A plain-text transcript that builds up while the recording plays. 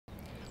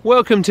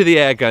Welcome to the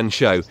Airgun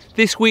Show.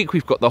 This week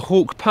we've got the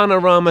Hawke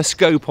Panorama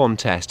scope on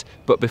test,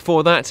 but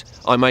before that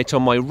I'm out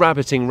on my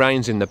rabbiting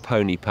rounds in the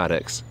pony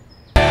paddocks.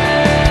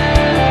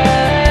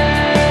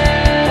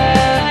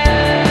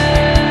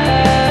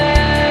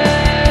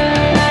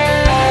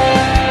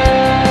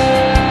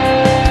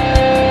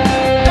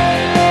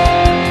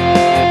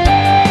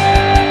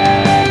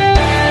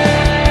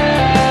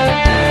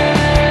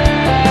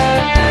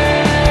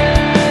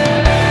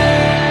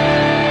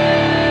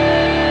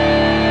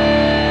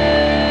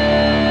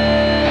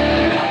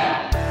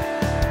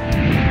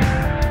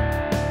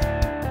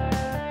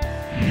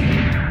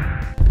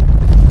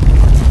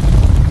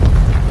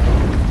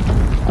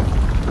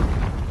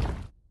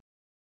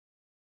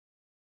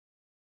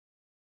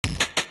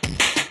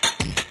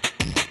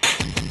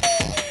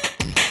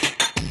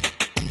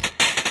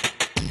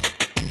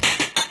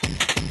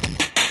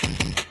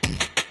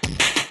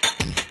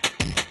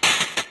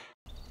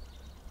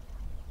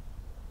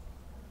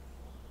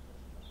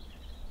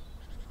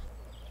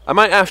 I'm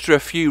out after a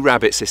few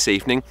rabbits this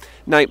evening.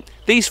 Now,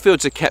 these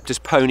fields are kept as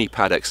pony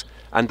paddocks,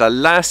 and the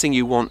last thing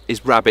you want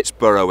is rabbits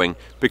burrowing,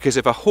 because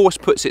if a horse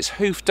puts its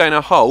hoof down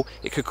a hole,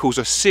 it could cause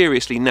a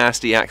seriously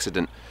nasty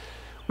accident.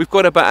 We've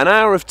got about an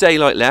hour of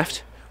daylight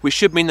left, which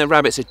should mean the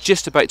rabbits are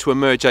just about to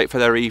emerge out for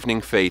their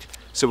evening feed.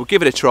 So we'll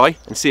give it a try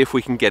and see if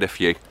we can get a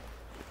few.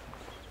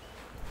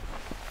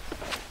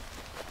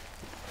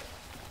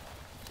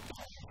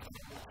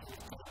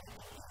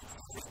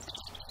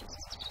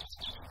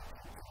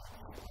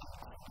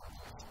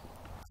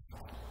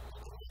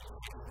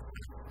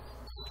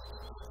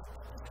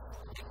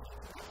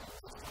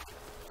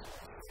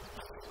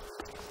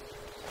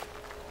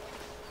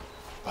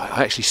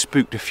 I actually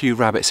spooked a few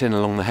rabbits in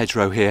along the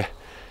hedgerow here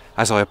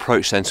as I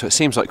approached them, so it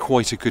seems like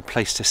quite a good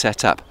place to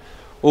set up.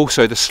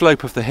 Also, the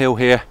slope of the hill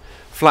here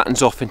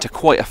flattens off into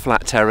quite a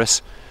flat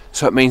terrace,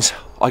 so it means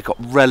I got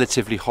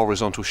relatively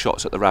horizontal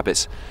shots at the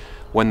rabbits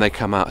when they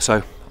come out.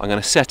 So I'm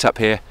going to set up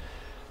here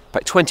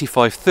about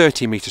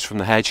 25-30 metres from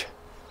the hedge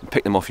and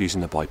pick them off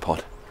using the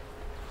bipod.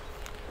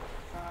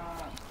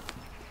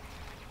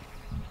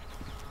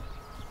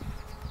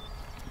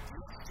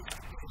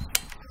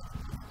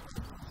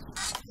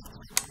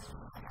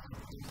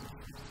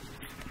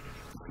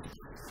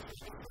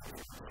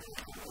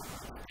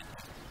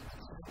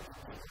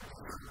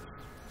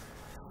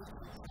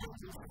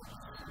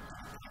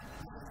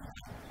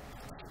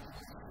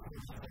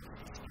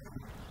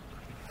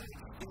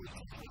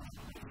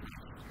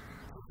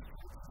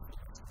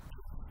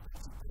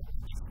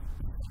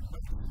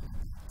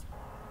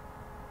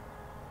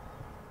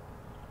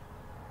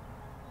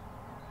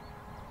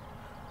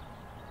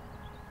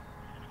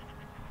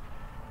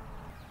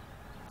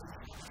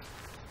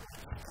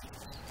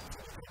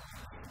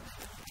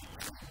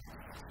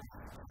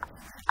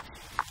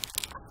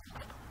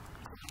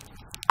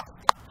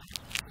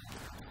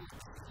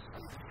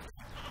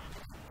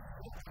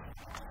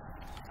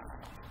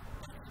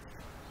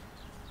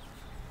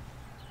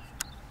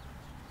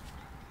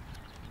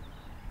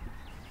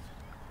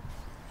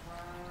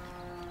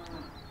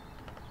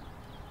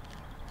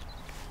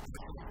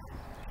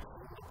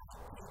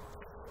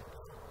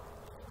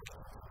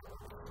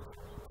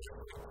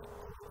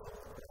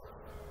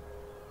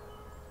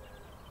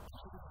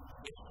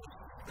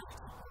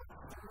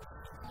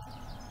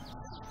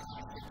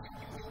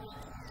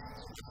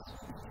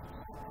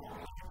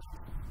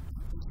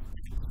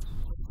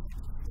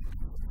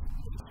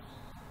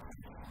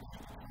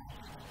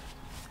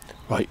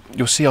 Right,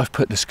 you'll see I've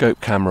put the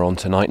scope camera on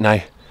tonight.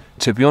 Now,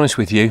 to be honest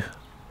with you,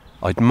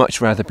 I'd much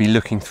rather be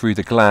looking through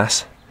the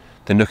glass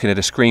than looking at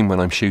a screen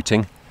when I'm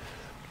shooting.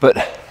 But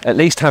at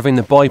least having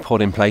the bipod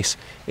in place,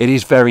 it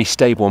is very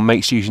stable and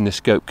makes using the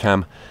scope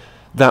cam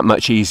that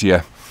much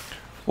easier.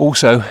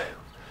 Also,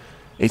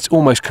 it's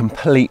almost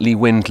completely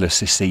windless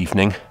this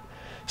evening,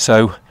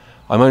 so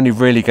I'm only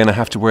really going to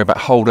have to worry about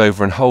hold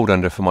over and hold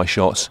under for my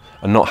shots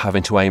and not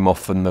having to aim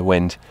off from the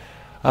wind.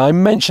 I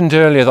mentioned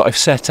earlier that I've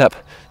set up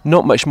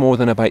not much more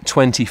than about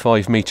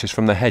 25 metres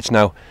from the hedge.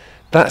 Now,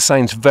 that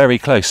sounds very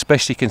close,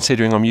 especially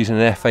considering I'm using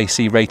an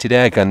FAC rated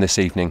airgun this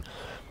evening.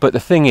 But the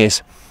thing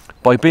is,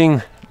 by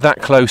being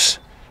that close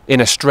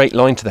in a straight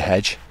line to the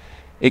hedge,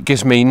 it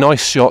gives me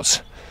nice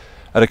shots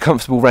at a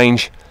comfortable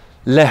range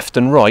left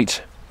and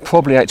right,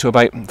 probably out to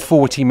about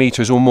 40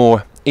 metres or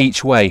more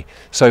each way.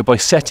 So by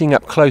setting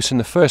up close in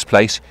the first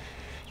place,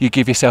 you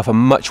give yourself a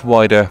much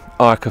wider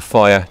arc of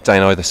fire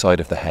down either side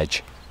of the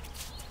hedge.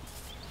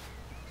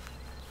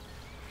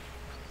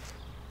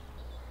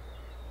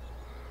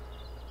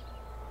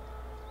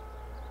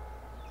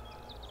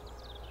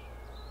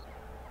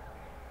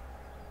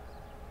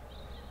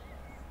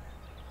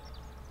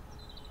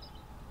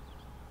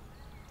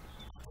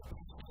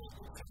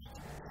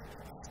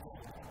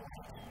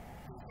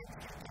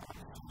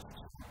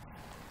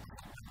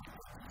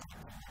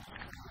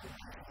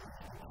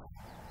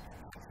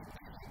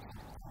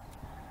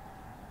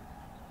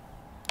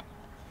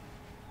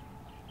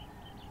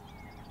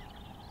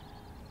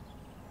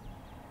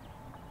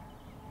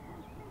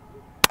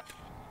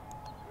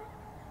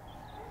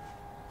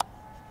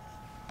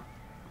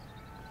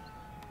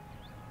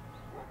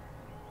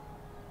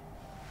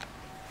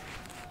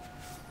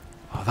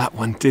 That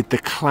one did the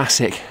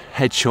classic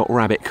headshot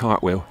rabbit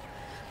cartwheel,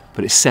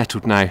 but it's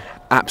settled now,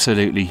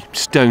 absolutely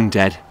stone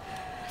dead.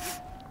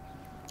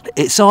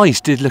 Its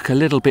eyes did look a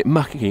little bit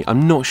mucky.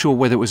 I'm not sure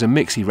whether it was a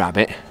mixie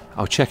rabbit.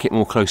 I'll check it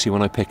more closely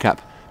when I pick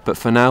up, but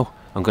for now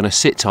I'm going to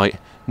sit tight,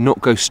 not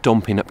go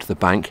stomping up to the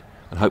bank,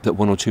 and hope that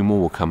one or two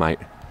more will come out.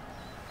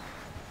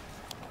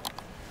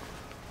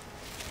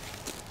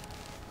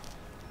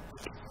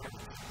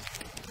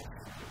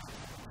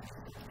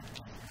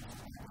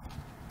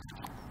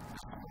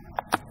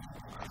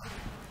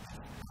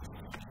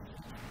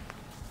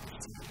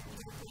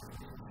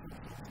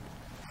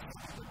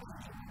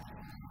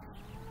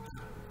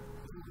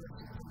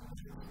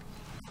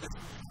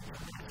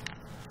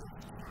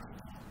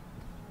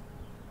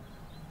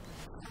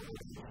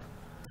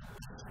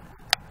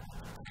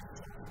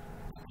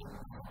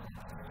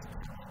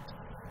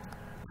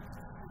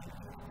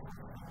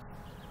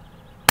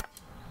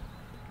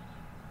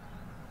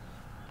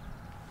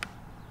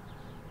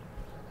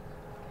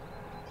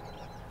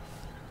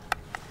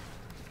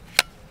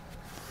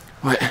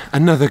 Right,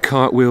 another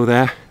cartwheel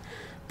there,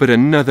 but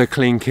another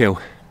clean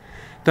kill.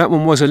 That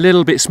one was a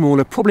little bit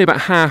smaller, probably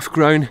about half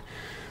grown,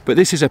 but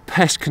this is a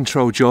pest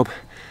control job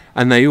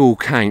and they all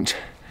count.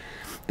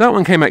 That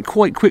one came out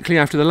quite quickly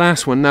after the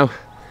last one. Now,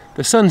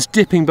 the sun's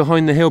dipping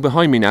behind the hill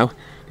behind me now.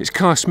 It's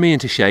cast me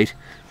into shade,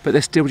 but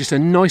there's still just a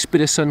nice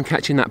bit of sun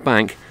catching that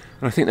bank,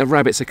 and I think the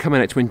rabbits are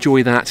coming out to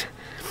enjoy that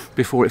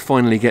before it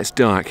finally gets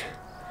dark.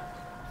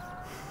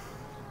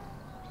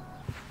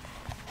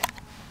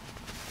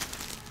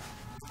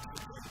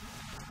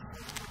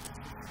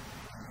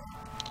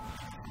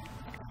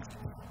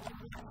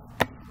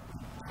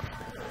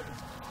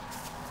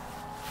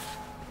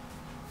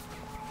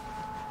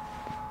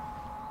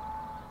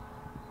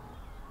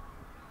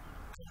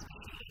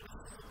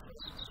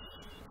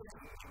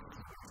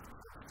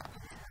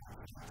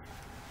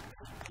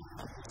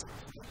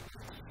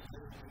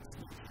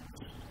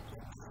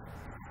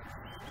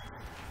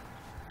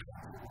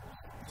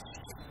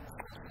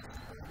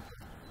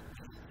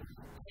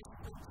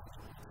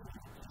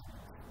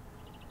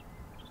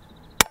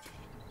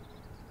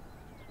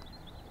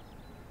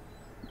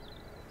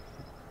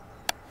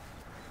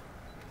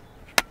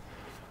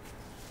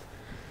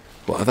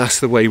 Well, that's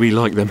the way we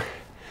like them.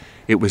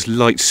 It was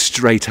light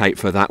straight out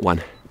for that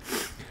one.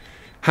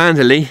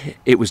 Handily,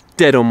 it was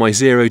dead on my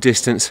zero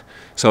distance,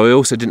 so I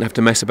also didn't have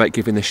to mess about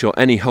giving the shot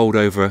any hold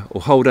over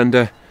or hold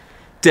under.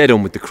 Dead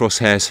on with the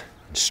crosshairs,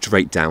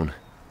 straight down.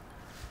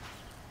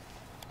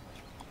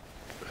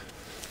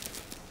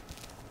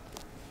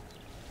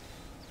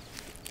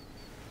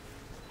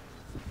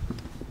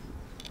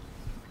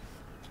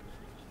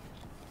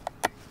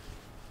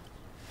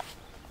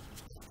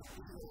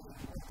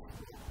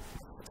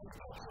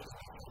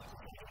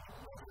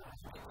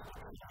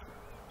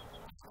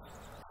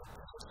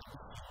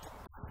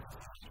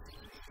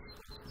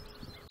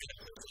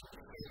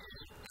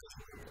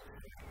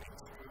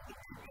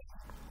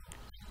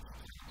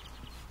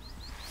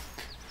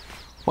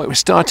 Right, we're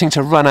starting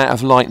to run out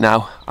of light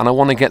now, and I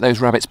want to get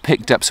those rabbits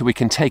picked up so we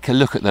can take a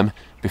look at them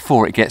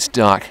before it gets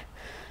dark.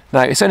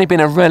 Now, it's only been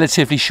a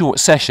relatively short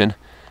session,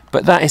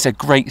 but that is a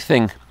great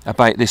thing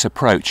about this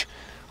approach.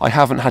 I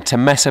haven't had to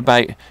mess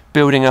about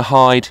building a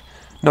hide,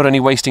 not only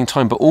wasting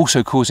time but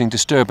also causing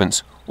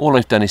disturbance. All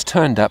I've done is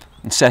turned up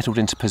and settled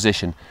into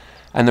position.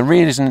 And the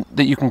reason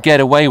that you can get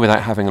away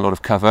without having a lot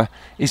of cover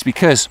is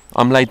because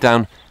I'm laid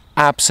down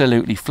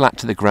absolutely flat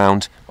to the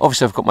ground.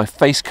 Obviously I've got my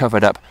face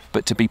covered up,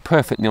 but to be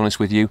perfectly honest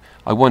with you,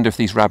 I wonder if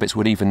these rabbits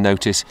would even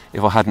notice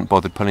if I hadn't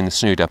bothered pulling the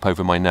snood up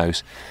over my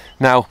nose.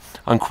 Now,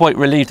 I'm quite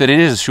relieved that it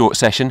is a short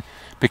session,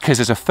 because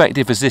as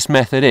effective as this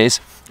method is,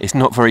 it's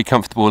not very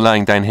comfortable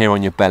lying down here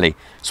on your belly.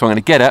 So I'm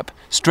going to get up,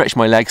 stretch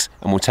my legs,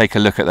 and we'll take a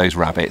look at those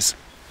rabbits.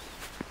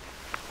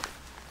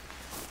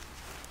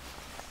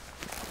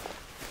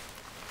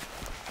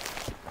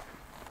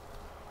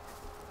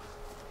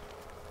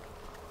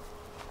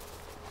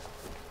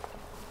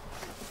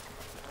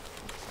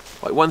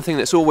 Right, one thing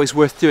that's always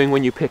worth doing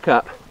when you pick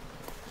up,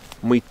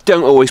 and we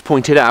don't always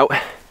point it out,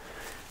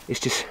 is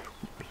just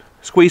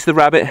squeeze the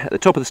rabbit at the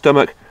top of the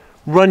stomach,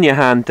 run your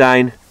hand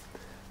down,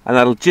 and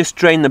that'll just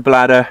drain the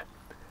bladder,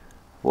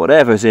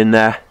 whatever's in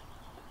there.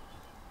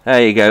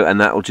 There you go,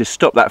 and that will just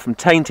stop that from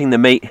tainting the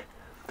meat,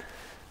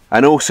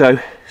 and also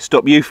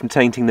stop you from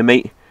tainting the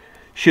meat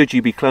should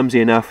you be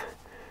clumsy enough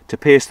to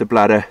pierce the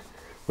bladder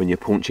when you're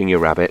paunching your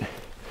rabbit.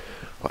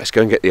 Right, let's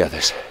go and get the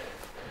others.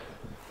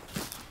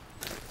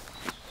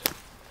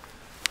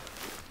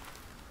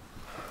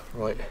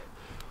 Right,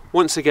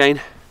 once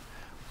again,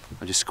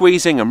 I'm just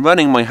squeezing and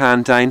running my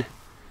hand down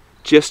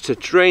just to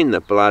drain the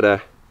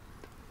bladder,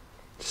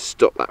 to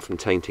stop that from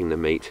tainting the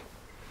meat.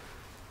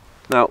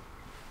 Now,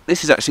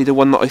 this is actually the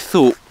one that I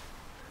thought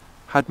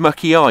had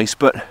mucky eyes,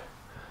 but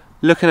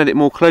looking at it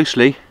more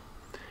closely,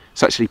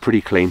 it's actually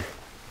pretty clean.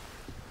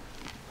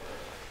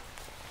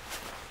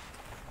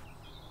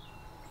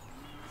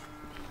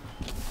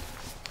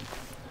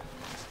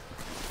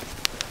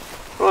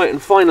 Right,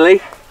 and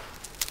finally,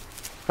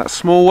 that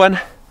small one,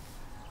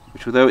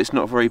 which although it's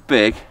not very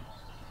big,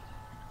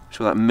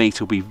 So that meat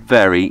will be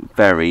very,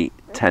 very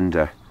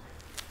tender.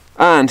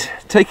 And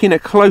taking a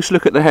close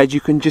look at the head,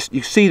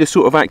 you see the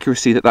sort of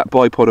accuracy that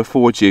bipod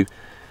affords you.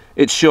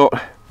 It's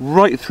shot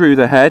right through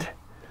the head,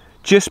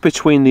 just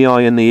between the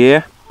eye and the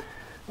ear.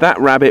 That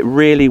rabbit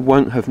really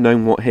won't have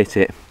known what hit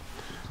it.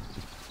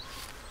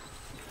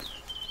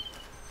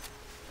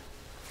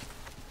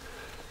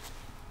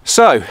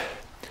 So,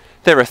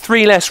 there are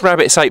 3 less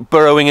rabbits out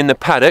burrowing in the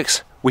paddocks,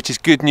 which is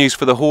good news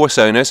for the horse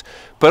owners,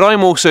 but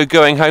I'm also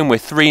going home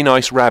with 3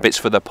 nice rabbits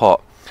for the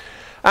pot.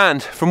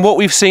 And from what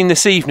we've seen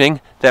this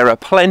evening, there are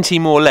plenty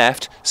more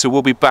left, so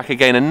we'll be back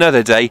again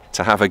another day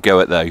to have a go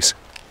at those.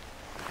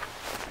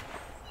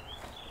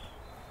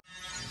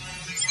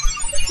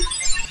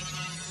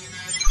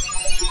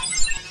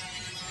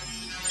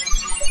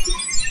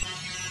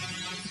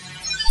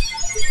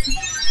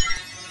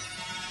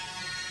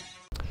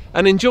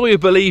 An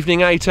enjoyable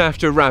evening out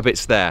after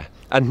rabbits there.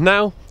 And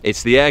now,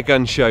 it's the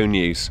Airgun Show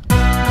news.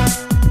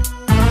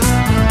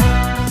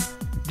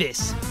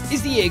 This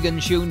is the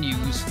Airgun Show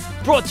news,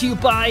 brought to you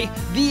by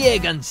the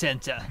Airgun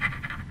Centre.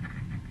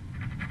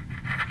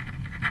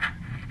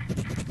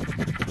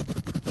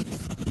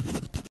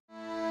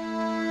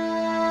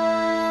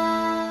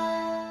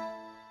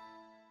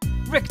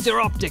 Richter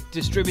Optic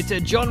distributor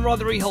John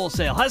Rothery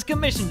Wholesale has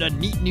commissioned a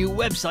neat new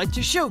website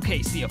to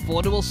showcase the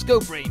affordable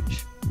scope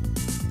range.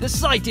 The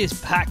site is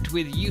packed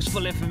with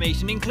useful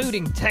information,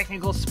 including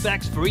technical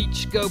specs for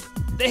each scope,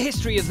 the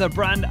history of the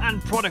brand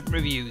and product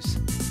reviews.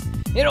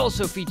 It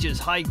also features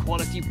high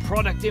quality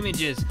product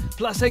images,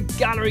 plus a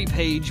gallery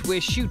page where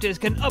shooters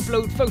can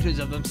upload photos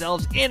of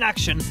themselves in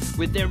action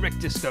with their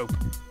Richter scope.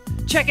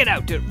 Check it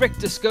out at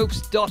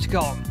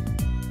richterscopes.com.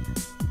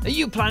 Are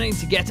you planning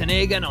to get an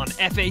airgun on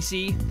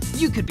FAC?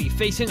 You could be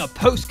facing a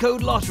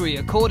postcode lottery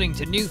according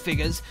to new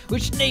figures,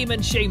 which name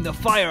and shame the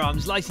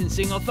firearms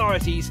licensing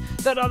authorities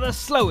that are the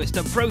slowest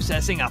at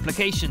processing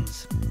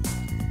applications.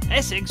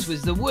 Essex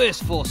was the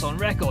worst force on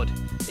record.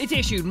 It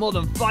issued more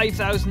than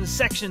 5,000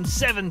 Section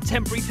 7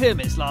 temporary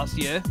permits last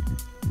year.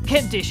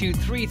 Kent issued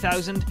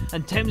 3,000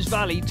 and Thames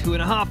Valley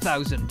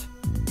 2,500.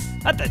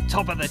 At the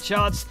top of the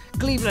charts,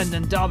 Cleveland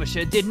and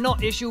Derbyshire did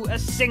not issue a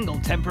single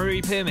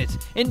temporary permit,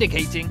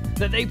 indicating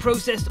that they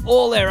processed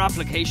all their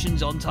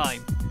applications on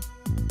time.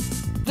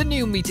 The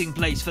new meeting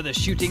place for the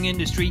shooting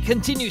industry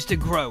continues to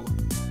grow.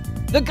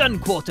 The Gun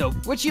Quarter,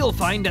 which you'll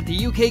find at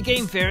the UK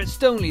Game Fair at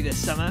Stoneleigh this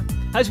summer,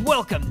 has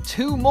welcomed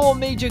 2 more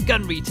major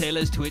gun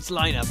retailers to its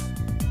lineup.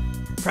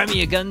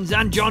 Premier Guns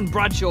and John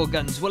Bradshaw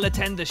Guns will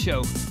attend the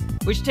show,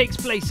 which takes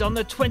place on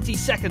the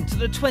 22nd to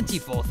the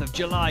 24th of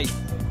July.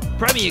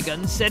 Premier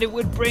Guns said it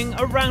would bring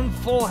around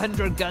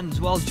 400 guns,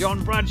 while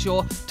John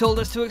Bradshaw told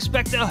us to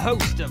expect a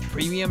host of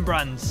premium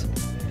brands.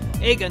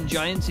 Airgun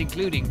giants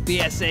including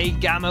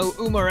BSA, Gammo,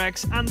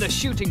 Umarex and the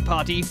Shooting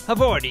Party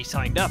have already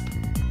signed up.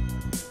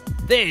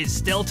 There's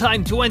still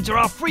time to enter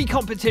our free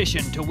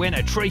competition to win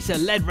a Tracer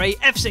Lead Ray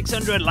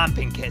F600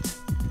 lamping kit.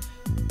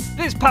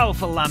 This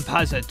powerful lamp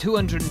has a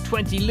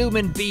 220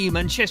 lumen beam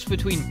and shifts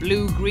between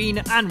blue, green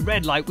and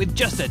red light with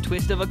just a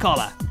twist of a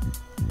collar.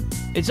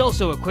 It's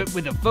also equipped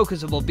with a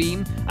focusable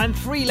beam and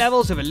 3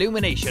 levels of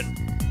illumination.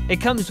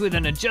 It comes with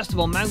an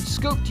adjustable mount,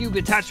 scope tube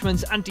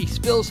attachments,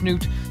 anti-spill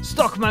snoot,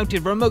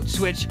 stock-mounted remote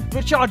switch,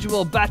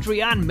 rechargeable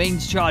battery and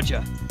mains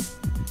charger.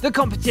 The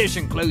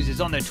competition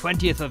closes on the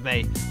 20th of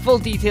May. Full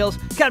details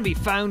can be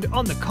found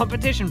on the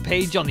competition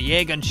page on the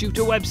Airgun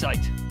Shooter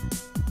website.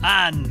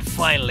 And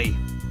finally,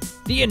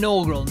 the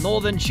inaugural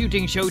Northern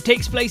Shooting Show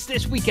takes place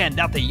this weekend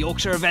at the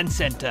Yorkshire Event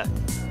Centre.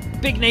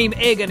 Big name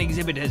airgun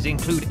exhibitors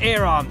include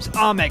Air Arms,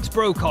 Armex,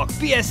 Brocock,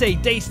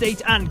 BSA,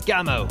 Daystate and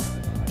Gammo.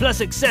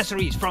 Plus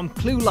accessories from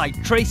Clue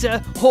Light,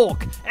 Tracer,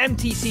 Hawke,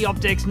 MTC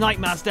Optics,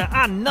 Nightmaster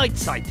and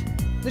Nightsight.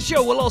 The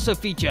show will also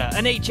feature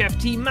an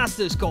HFT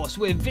Masters course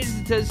where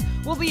visitors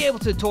will be able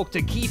to talk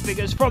to key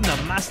figures from the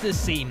Masters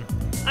scene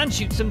and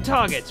shoot some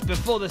targets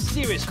before the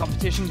serious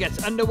competition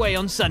gets underway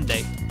on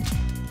Sunday.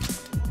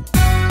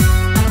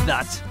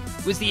 That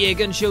was the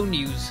Airgun Show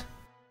news.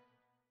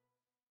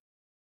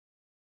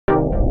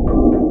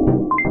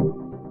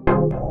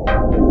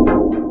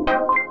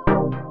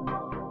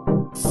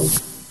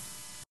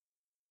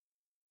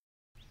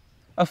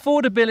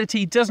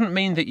 Affordability doesn't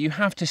mean that you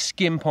have to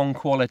skimp on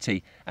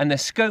quality, and the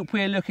scope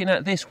we're looking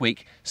at this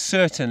week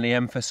certainly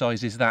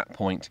emphasises that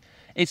point.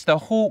 It's the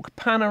Hawke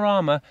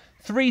Panorama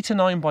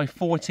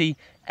 3-9x40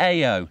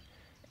 AO.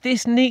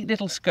 This neat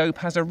little scope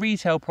has a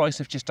retail price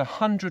of just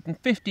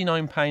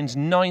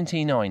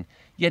 £159.99,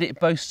 yet it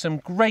boasts some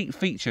great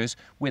features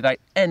without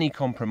any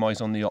compromise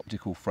on the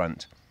optical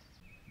front.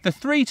 The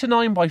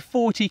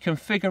 3-9x40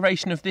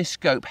 configuration of this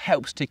scope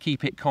helps to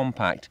keep it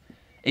compact.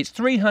 It's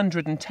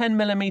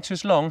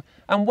 310mm long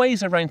and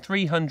weighs around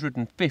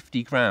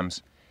 350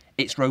 grams.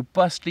 It's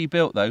robustly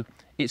built though,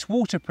 it's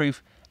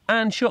waterproof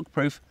and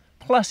shockproof,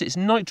 plus it's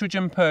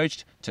nitrogen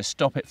purged to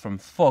stop it from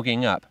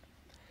fogging up.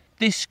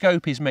 This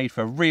scope is made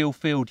for real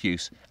field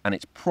use and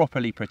it's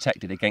properly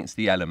protected against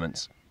the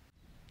elements.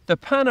 The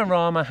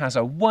Panorama has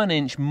a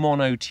 1-inch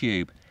mono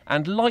tube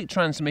and light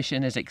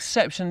transmission is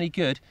exceptionally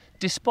good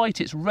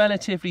despite its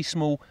relatively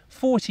small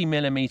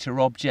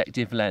 40mm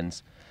objective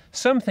lens,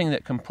 something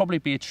that can probably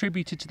be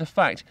attributed to the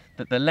fact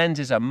that the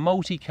lenses are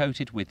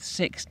multi-coated with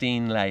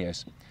 16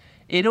 layers.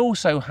 It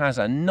also has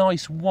a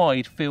nice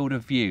wide field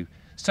of view,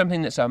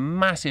 something that's a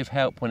massive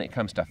help when it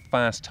comes to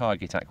fast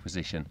target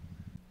acquisition.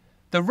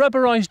 The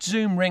rubberized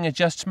zoom ring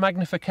adjusts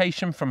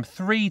magnification from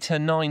 3 to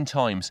 9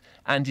 times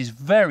and is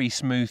very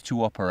smooth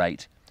to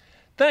operate.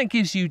 That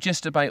gives you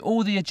just about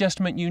all the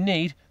adjustment you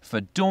need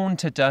for dawn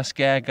to dusk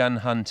airgun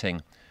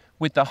hunting,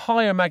 with the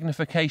higher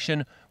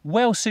magnification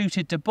well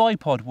suited to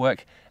bipod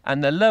work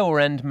and the lower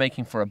end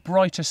making for a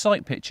brighter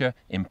sight picture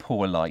in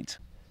poor light.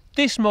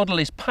 This model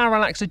is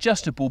parallax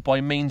adjustable by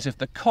means of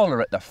the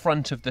collar at the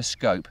front of the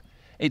scope.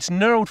 It's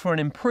knurled for an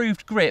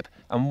improved grip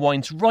and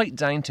winds right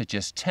down to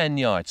just 10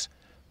 yards.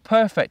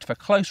 Perfect for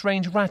close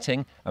range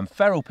ratting and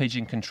feral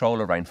pigeon control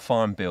around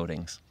farm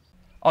buildings.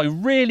 I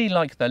really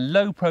like the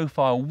low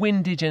profile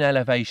windage and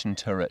elevation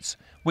turrets,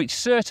 which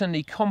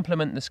certainly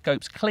complement the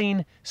scope's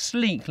clean,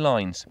 sleek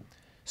lines.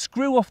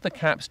 Screw off the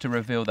caps to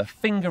reveal the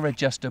finger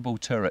adjustable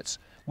turrets,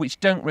 which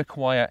don't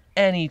require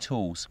any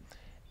tools.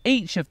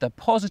 Each of the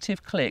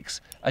positive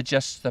clicks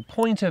adjusts the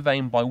point of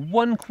aim by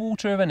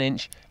 1/4 of an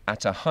inch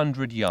at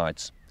 100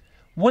 yards.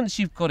 Once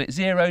you've got it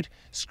zeroed,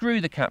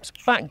 screw the caps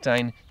back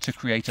down to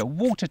create a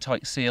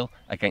watertight seal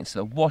against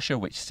the washer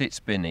which sits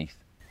beneath.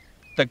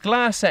 The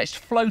glass-etched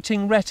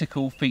floating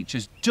reticle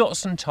features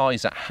dots and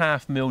ties at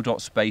 1/2 mil dot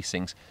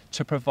spacings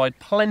to provide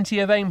plenty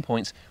of aim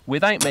points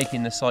without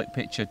making the sight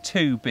picture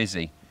too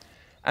busy.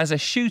 As a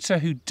shooter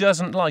who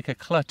doesn't like a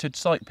cluttered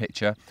sight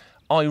picture,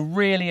 I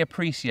really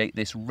appreciate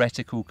this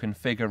reticle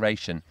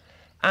configuration,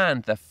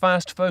 and the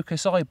fast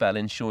focus eye bell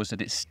ensures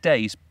that it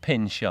stays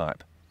pin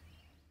sharp.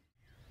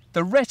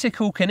 The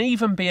reticle can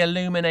even be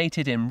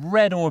illuminated in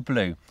red or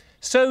blue,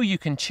 so you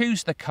can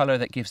choose the colour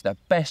that gives the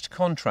best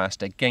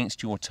contrast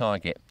against your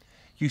target.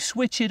 You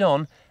switch it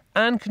on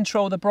and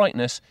control the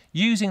brightness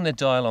using the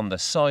dial on the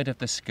side of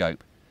the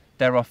scope.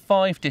 There are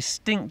 5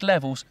 distinct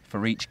levels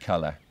for each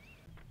colour.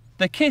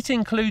 The kit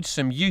includes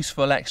some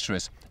useful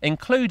extras,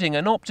 including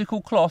an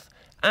optical cloth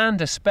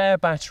and a spare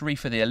battery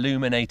for the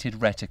illuminated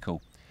reticle.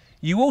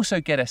 You also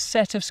get a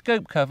set of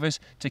scope covers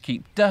to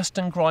keep dust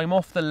and grime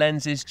off the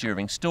lenses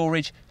during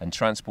storage and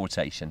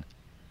transportation.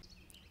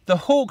 The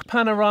Hawke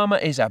Panorama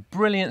is a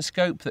brilliant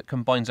scope that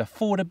combines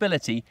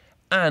affordability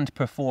and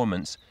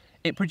performance.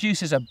 It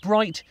produces a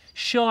bright,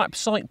 sharp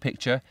sight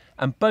picture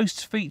and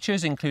boasts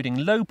features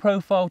including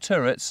low-profile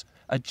turrets,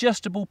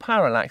 adjustable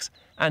parallax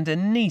and a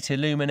neat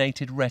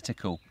illuminated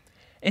reticle.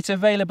 It's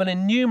available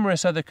in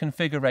numerous other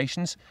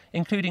configurations,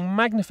 including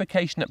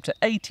magnification up to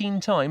 18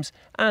 times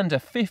and a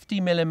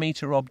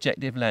 50mm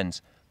objective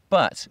lens.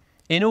 But,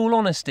 in all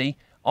honesty,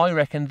 I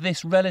reckon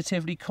this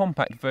relatively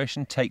compact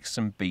version takes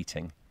some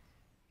beating.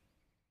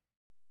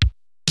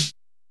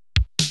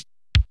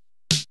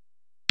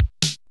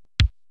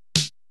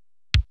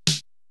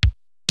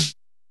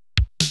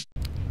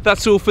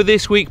 That's all for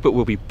this week, but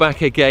we'll be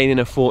back again in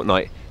a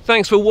fortnight.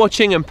 Thanks for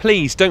watching, and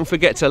please don't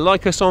forget to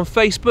like us on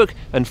Facebook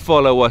and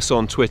follow us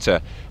on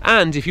Twitter.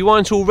 And if you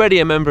aren't already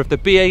a member of the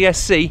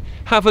BASC,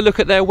 have a look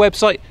at their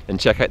website and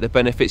check out the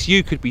benefits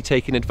you could be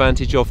taking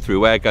advantage of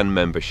through Airgun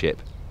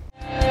membership.